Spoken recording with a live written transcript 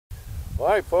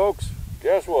Hi folks,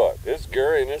 guess what? It's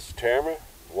Gary and it's Tamara,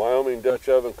 Wyoming Dutch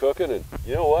Oven Cooking, and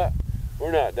you know what?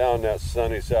 We're not down that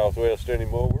sunny southwest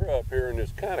anymore. We're up here in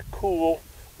this kind of cool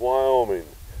Wyoming.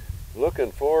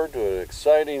 Looking forward to an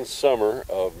exciting summer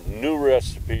of new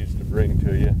recipes to bring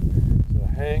to you. So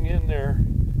hang in there.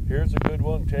 Here's a good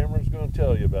one. Tamara's going to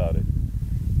tell you about it.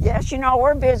 Yes, you know,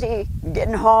 we're busy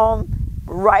getting home,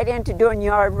 right into doing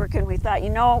yard work, and we thought, you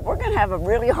know, we're going to have a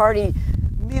really hearty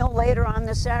meal later on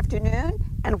this afternoon,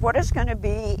 and what it's going to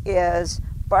be is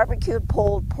barbecued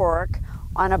pulled pork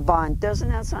on a bun. Doesn't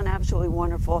that sound absolutely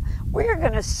wonderful? We are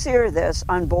going to sear this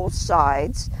on both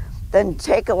sides, then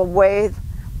take away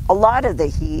a lot of the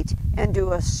heat and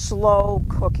do a slow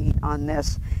cooking on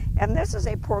this. And this is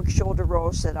a pork shoulder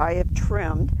roast that I have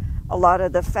trimmed a lot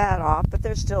of the fat off, but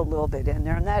there's still a little bit in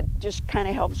there, and that just kind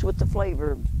of helps with the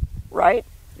flavor, right?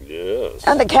 Yes.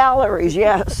 And the calories,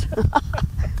 yes.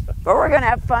 But we're going to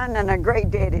have fun and a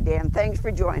great day today, and thanks for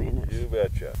joining us. You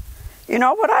betcha. You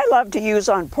know, what I love to use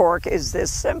on pork is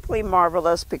this Simply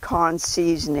Marvelous pecan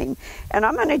seasoning, and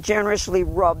I'm going to generously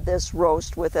rub this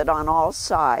roast with it on all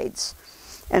sides,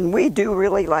 and we do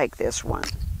really like this one.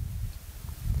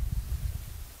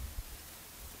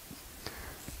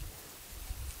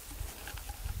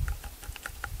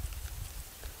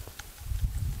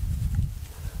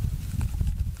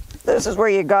 This is where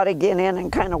you got to get in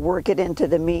and kind of work it into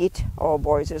the meat. Oh,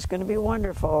 boys, it's going to be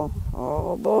wonderful.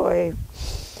 Oh, boy.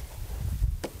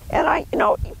 And you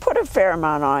know, you put a fair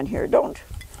amount on here. Don't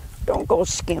go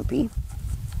skimpy.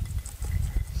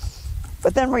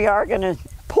 But then we are going to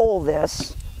pull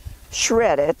this,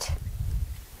 shred it,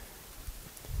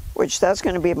 which that's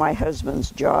going to be my husband's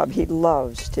job. He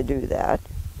loves to do that,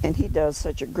 and he does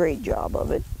such a great job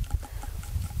of it.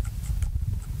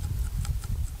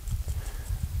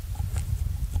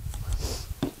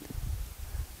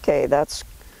 Okay, that's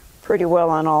pretty well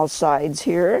on all sides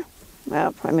here.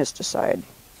 Well, I missed a side.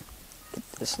 Get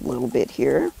this a little bit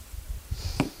here.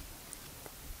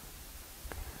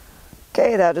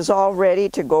 Okay, that is all ready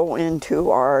to go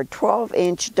into our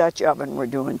 12-inch Dutch oven we're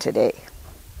doing today.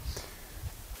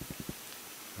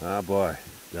 Ah boy,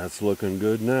 that's looking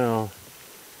good now.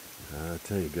 I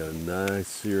tell you, got a nice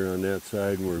sear on that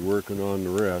side, and we're working on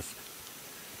the rest.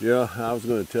 Yeah, I was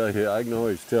going to tell you, I can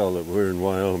always tell that we're in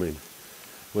Wyoming.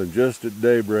 When just at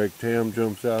daybreak, Tam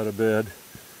jumps out of bed,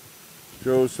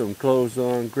 throws some clothes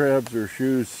on, grabs her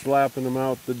shoes, slapping them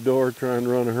out the door, trying to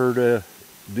run a herd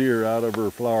of deer out of her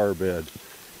flower bed.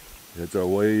 It's a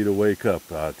way to wake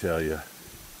up, I tell you.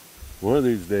 One of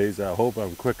these days, I hope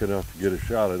I'm quick enough to get a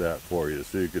shot of that for you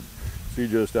so you could see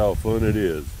just how fun it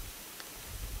is.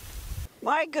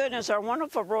 My goodness, our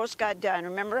wonderful roast got done.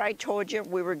 Remember I told you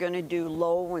we were going to do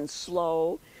low and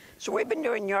slow? So we've been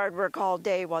doing yard work all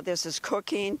day while this is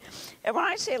cooking. And when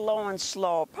I say low and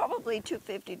slow, probably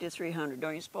 250 to 300,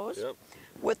 don't you suppose? Yep.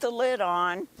 With the lid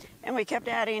on, and we kept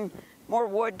adding more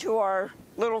wood to our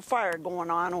little fire going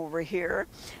on over here.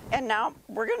 And now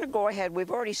we're going to go ahead.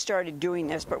 We've already started doing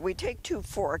this, but we take 2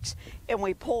 forks and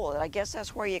we pull it. I guess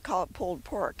that's why you call it pulled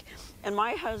pork. And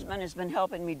my husband has been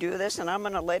helping me do this, and I'm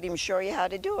going to let him show you how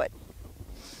to do it.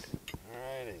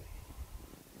 Alrighty.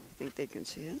 Think they can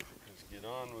see it? Let's get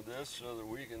on with this so that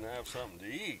we can have something to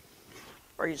eat.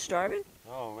 Are you starving?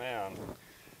 Oh man,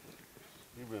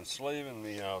 you've been slaving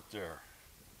me out there.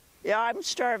 Yeah, I'm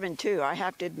starving too, I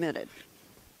have to admit it.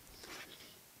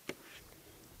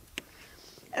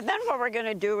 And then what we're going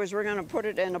to do is we're going to put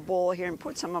it in a bowl here and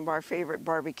put some of our favorite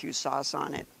barbecue sauce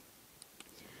on it.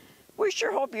 We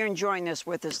sure hope you're enjoying this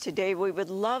with us today. We would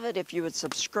love it if you would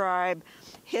subscribe,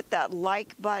 hit that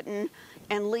like button,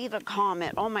 and leave a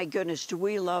comment. Oh my goodness, do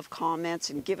we love comments,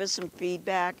 and give us some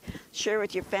feedback. Share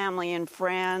with your family and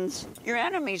friends. Your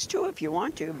enemies too if you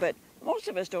want to, but most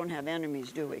of us don't have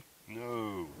enemies, do we?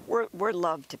 No. We're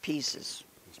loved to pieces.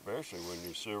 Especially when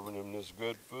you're serving them this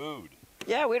good food.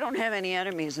 Yeah, we don't have any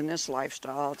enemies in this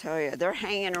lifestyle, I'll tell you. They're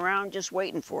hanging around just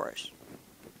waiting for us.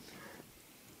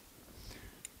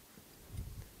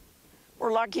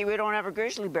 We're lucky we don't have a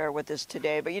grizzly bear with us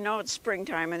today, but you know it's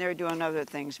springtime and they're doing other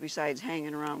things besides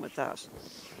hanging around with us.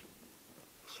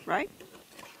 Right?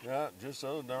 Yeah, just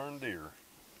so darn deer.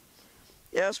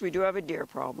 Yes, we do have a deer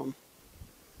problem.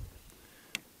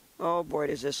 Oh boy,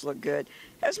 does this look good.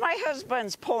 As my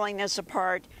husband's pulling this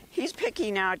apart, he's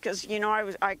picking out, because you know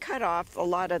I cut off a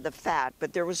lot of the fat,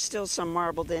 but there was still some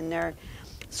marbled in there.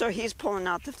 So he's pulling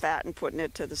out the fat and putting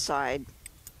it to the side.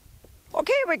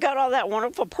 Okay, we got all that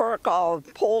wonderful pork all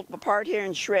pulled apart here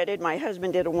and shredded. My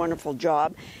husband did a wonderful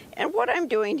job. And what I'm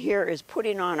doing here is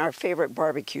putting on our favorite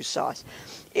barbecue sauce.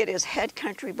 It is Head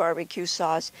Country barbecue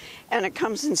sauce, and it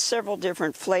comes in several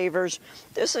different flavors.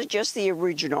 This is just the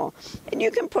original. And you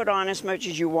can put on as much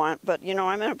as you want, but you know,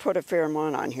 I'm going to put a fair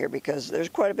amount on here because there's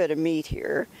quite a bit of meat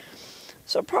here.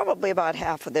 So probably about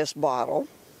half of this bottle.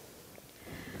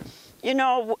 You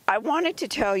know, I wanted to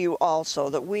tell you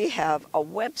also that we have a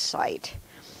website.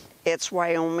 It's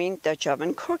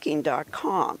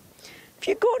Wyoming-DutchOvenCooking.com. If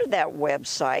you go to that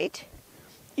website,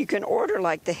 you can order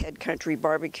like the Head Country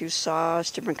barbecue sauce,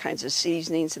 different kinds of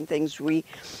seasonings and things we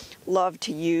love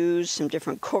to use, some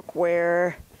different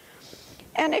cookware.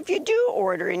 And if you do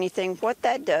order anything, what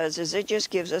that does is it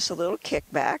just gives us a little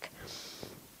kickback,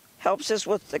 helps us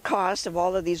with the cost of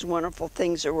all of these wonderful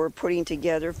things that we're putting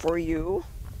together for you.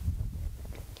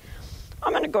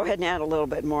 I'm going to go ahead and add a little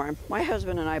bit more. My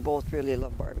husband and I both really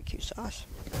love barbecue sauce.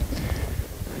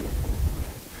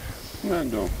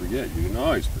 And don't forget, you can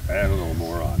always add a little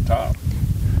more on top.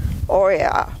 Oh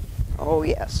yeah, oh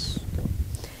yes.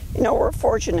 You know, we're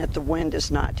fortunate the wind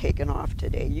is not taking off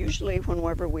today. Usually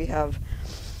whenever we have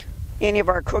any of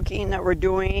our cooking that we're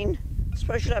doing,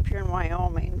 especially up here in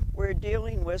Wyoming, we're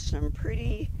dealing with some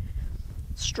pretty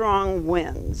strong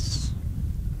winds.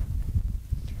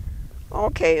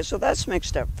 Okay, so that's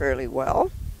mixed up fairly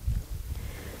well.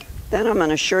 Then I'm going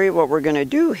to show you what we're going to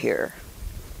do here.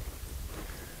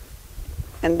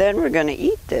 And then we're going to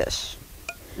eat this.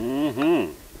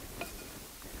 Mm-hmm.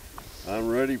 I'm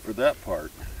ready for that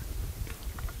part.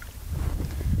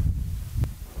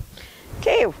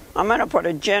 Okay, I'm going to put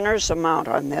a generous amount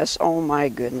on this. Oh my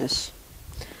goodness.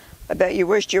 I bet you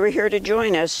wished you were here to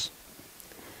join us.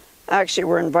 Actually,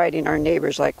 we're inviting our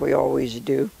neighbors like we always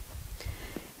do.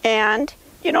 And,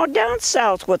 you know, down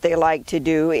south what they like to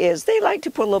do is they like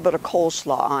to put a little bit of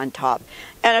coleslaw on top.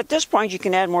 And at this point you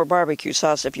can add more barbecue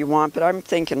sauce if you want, but I'm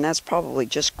thinking that's probably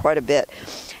just quite a bit.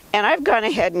 And I've gone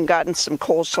ahead and gotten some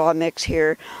coleslaw mix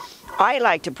here. I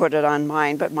like to put it on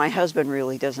mine, but my husband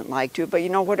really doesn't like to. But you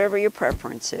know, whatever your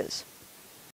preference is.